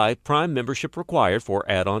 Restrictions apply. Prime membership required for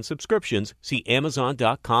add-on subscriptions. See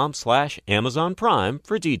Amazon.com/Amazon Prime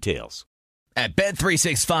for details. At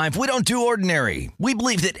Bet365, we don't do ordinary. We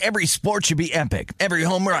believe that every sport should be epic. Every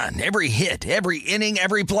home run, every hit, every inning,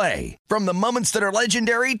 every play. From the moments that are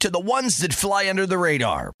legendary to the ones that fly under the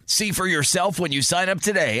radar. See for yourself when you sign up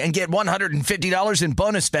today and get $150 in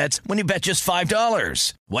bonus bets when you bet just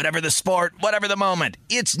 $5. Whatever the sport, whatever the moment,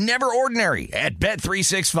 it's never ordinary at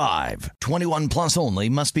Bet365. 21 plus only.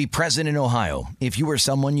 Must be present in Ohio. If you or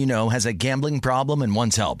someone you know has a gambling problem and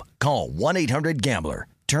wants help, call 1-800-GAMBLER.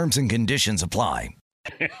 Terms and conditions apply.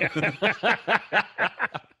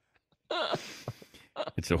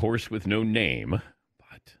 It's a horse with no name.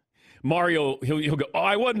 But Mario, he'll go, oh,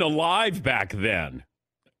 I wasn't alive back then.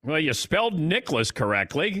 Well, you spelled Nicholas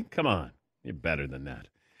correctly. Come on. You're better than that.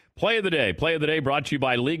 Play of the day. Play of the day brought to you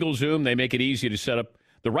by LegalZoom. They make it easy to set up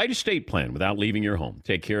the right estate plan without leaving your home.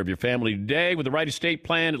 Take care of your family today with the right estate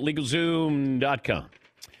plan at LegalZoom.com.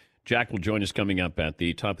 Jack will join us coming up at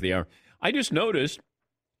the top of the hour. I just noticed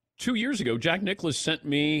 2 years ago, Jack Nicklaus sent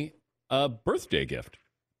me a birthday gift.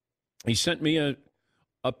 He sent me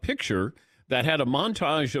a picture that had a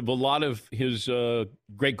montage of a lot of his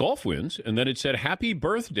great golf wins, and then it said, "Happy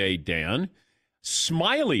birthday, Dan,"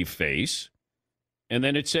 smiley face, and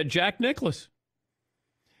then it said Jack Nicklaus.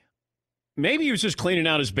 Maybe he was just cleaning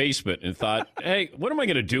out his basement and thought, hey, what am I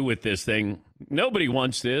going to do with this thing? Nobody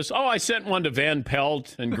wants this. Oh, I sent one to Van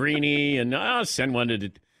Pelt and Greeny, and I'll send one to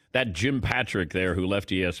that Jim Patrick there who left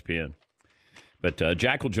ESPN. But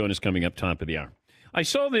Jack will join us coming up top of the hour. I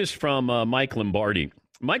saw this from Mike Lombardi.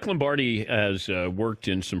 Mike Lombardi has worked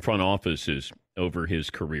in some front offices over his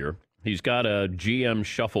career. He's got a GM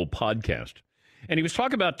Shuffle podcast. And he was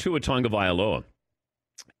talking about Tua Tagovailoa.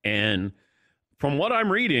 And from what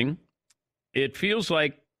I'm reading, it feels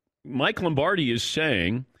like Mike Lombardi is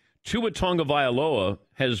saying Tua Tagovailoa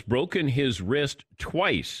has broken his wrist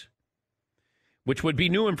twice, which would be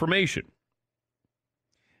new information.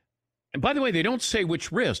 And by the way, they don't say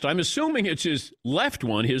which wrist. I'm assuming it's his left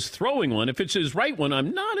one, his throwing one. If it's his right one,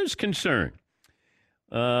 I'm not as concerned.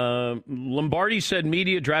 Lombardi said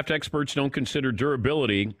media draft experts don't consider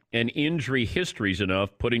durability and injury histories enough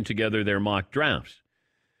putting together their mock drafts.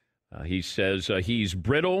 He says he's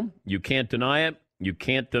brittle. You can't deny it. You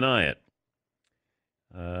can't deny it.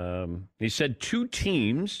 He said 2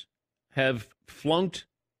 teams have flunked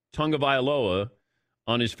Tagovailoa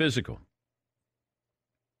on his physical.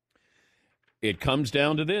 It comes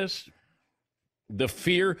down to this. The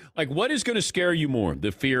fear, like what is going to scare you more?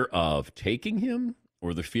 The fear of taking him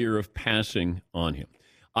or the fear of passing on him?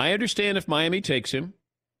 I understand if Miami takes him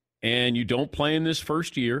and you don't play in this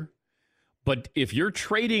first year. But if you're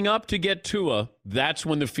trading up to get Tua, that's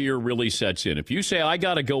when the fear really sets in. If you say, I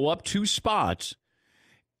got to go up 2 spots,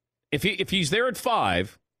 if he's there at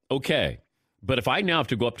 5, okay. But if I now have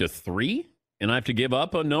to go up to 3 and I have to give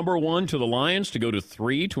up a number 1 to the Lions to go to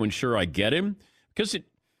 3 to ensure I get him, because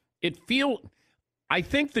I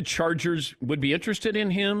think the Chargers would be interested in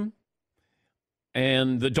him,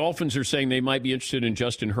 and the Dolphins are saying they might be interested in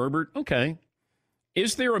Justin Herbert. Okay.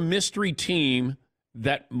 Is there a mystery team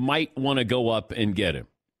that might want to go up and get him?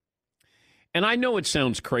 And I know it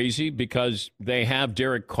sounds crazy because they have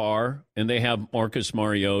Derek Carr and they have Marcus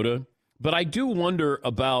Mariota, but I do wonder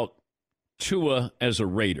about Tua as a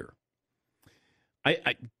Raider.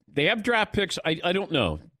 They have draft picks. I don't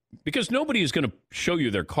know, because nobody is going to show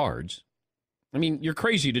you their cards. I mean, you're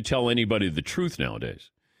crazy to tell anybody the truth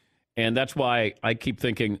nowadays. And that's why I keep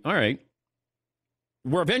thinking, all right,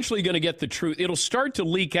 we're eventually going to get the truth. It'll start to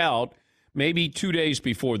leak out maybe 2 days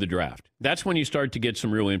before the draft. That's when you start to get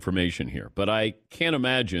some real information here. But I can't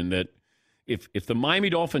imagine that if the Miami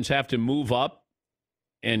Dolphins have to move up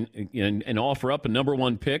and offer up a number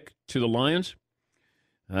 1 pick to the Lions,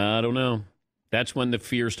 I don't know. That's when the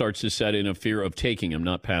fear starts to set in, a fear of taking him,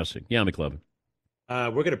 not passing. Yeah, McLovin.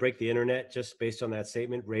 We're going to break the internet just based on that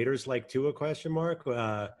statement. Raiders like Tua, ?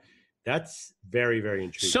 That's very, very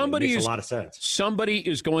intriguing. Makes a lot of sense. Somebody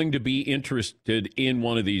is going to be interested in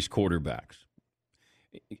one of these quarterbacks.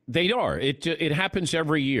 They are. It happens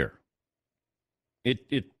every year.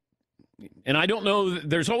 And I don't know.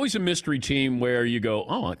 There's always a mystery team where you go,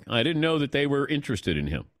 oh, I didn't know that they were interested in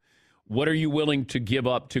him. What are you willing to give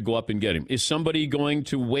up to go up and get him? Is somebody going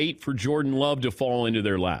to wait for Jordan Love to fall into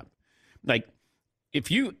their lap? Like, if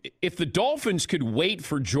the Dolphins could wait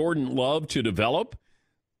for Jordan Love to develop,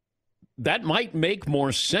 that might make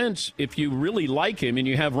more sense if you really like him and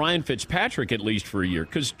you have Ryan Fitzpatrick at least for a year,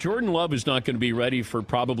 because Jordan Love is not going to be ready for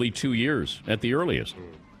probably 2 years at the earliest.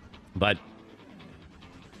 But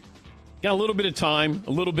got a little bit of time,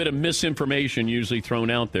 a little bit of misinformation usually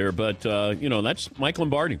thrown out there. But, that's Mike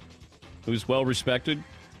Lombardi, who's well-respected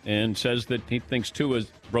and says that he thinks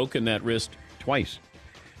Tua's broken that wrist twice.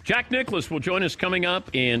 Jack Nicklaus will join us coming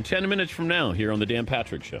up in 10 minutes from now here on The Dan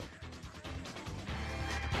Patrick Show.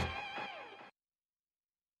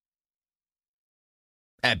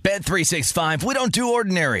 At Bet365, we don't do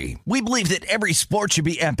ordinary. We believe that every sport should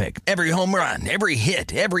be epic. Every home run, every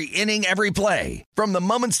hit, every inning, every play. From the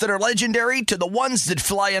moments that are legendary to the ones that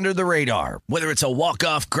fly under the radar. Whether it's a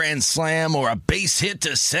walk-off grand slam or a base hit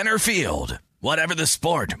to center field. Whatever the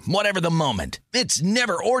sport, whatever the moment. It's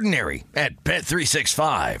never ordinary at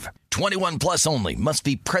Bet365. 21 plus only. Must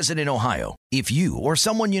be present in Ohio. If you or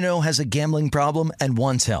someone you know has a gambling problem and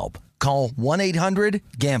wants help, call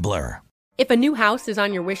 1-800-GAMBLER. If a new house is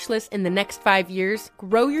on your wish list in the next 5 years,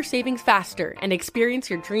 grow your savings faster and experience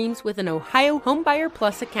your dreams with an Ohio Homebuyer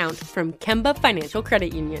Plus account from Kemba Financial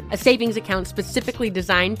Credit Union. A savings account specifically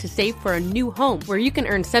designed to save for a new home, where you can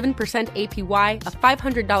earn 7% APY,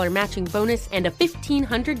 a $500 matching bonus, and a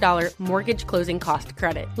 $1,500 mortgage closing cost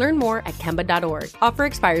credit. Learn more at Kemba.org. Offer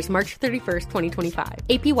expires March 31st, 2025.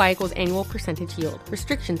 APY equals annual percentage yield.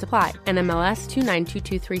 Restrictions apply. NMLS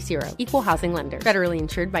 292230. Equal housing lender. Federally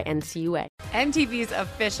insured by NCUA. MTV's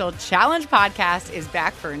official Challenge podcast is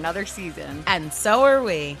back for another season. And so are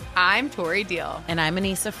we. I'm Tori Deal. And I'm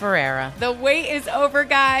Anissa Ferreira. The wait is over,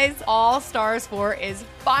 guys. All Stars 4 is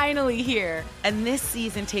finally here. And this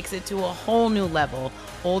season takes it to a whole new level.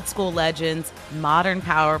 Old school legends, modern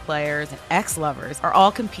power players, and ex-lovers are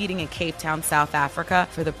all competing in Cape Town, South Africa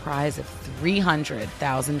for the prize of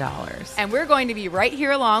 $300,000. And we're going to be right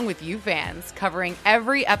here along with you fans, covering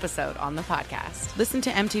every episode on the podcast. Listen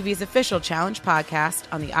to MTV's official Challenge podcast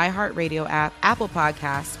on the iHeartRadio app, Apple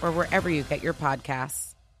Podcasts, or wherever you get your podcasts.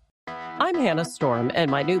 I'm Hannah Storm,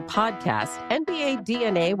 and my new podcast, NBA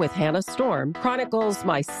DNA with Hannah Storm, chronicles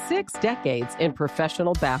my 6 decades in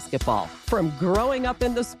professional basketball. From growing up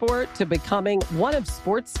in the sport to becoming one of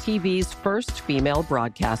sports TV's first female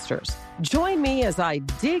broadcasters. Join me as I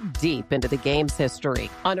dig deep into the game's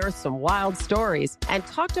history, unearth some wild stories, and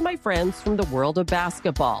talk to my friends from the world of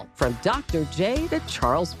basketball, from Dr. J to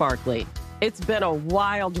Charles Barkley. It's been a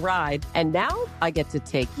wild ride, and now I get to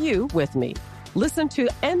take you with me. Listen to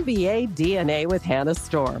NBA DNA with Hannah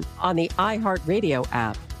Storm on the iHeartRadio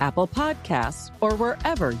app, Apple Podcasts, or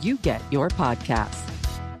wherever you get your podcasts.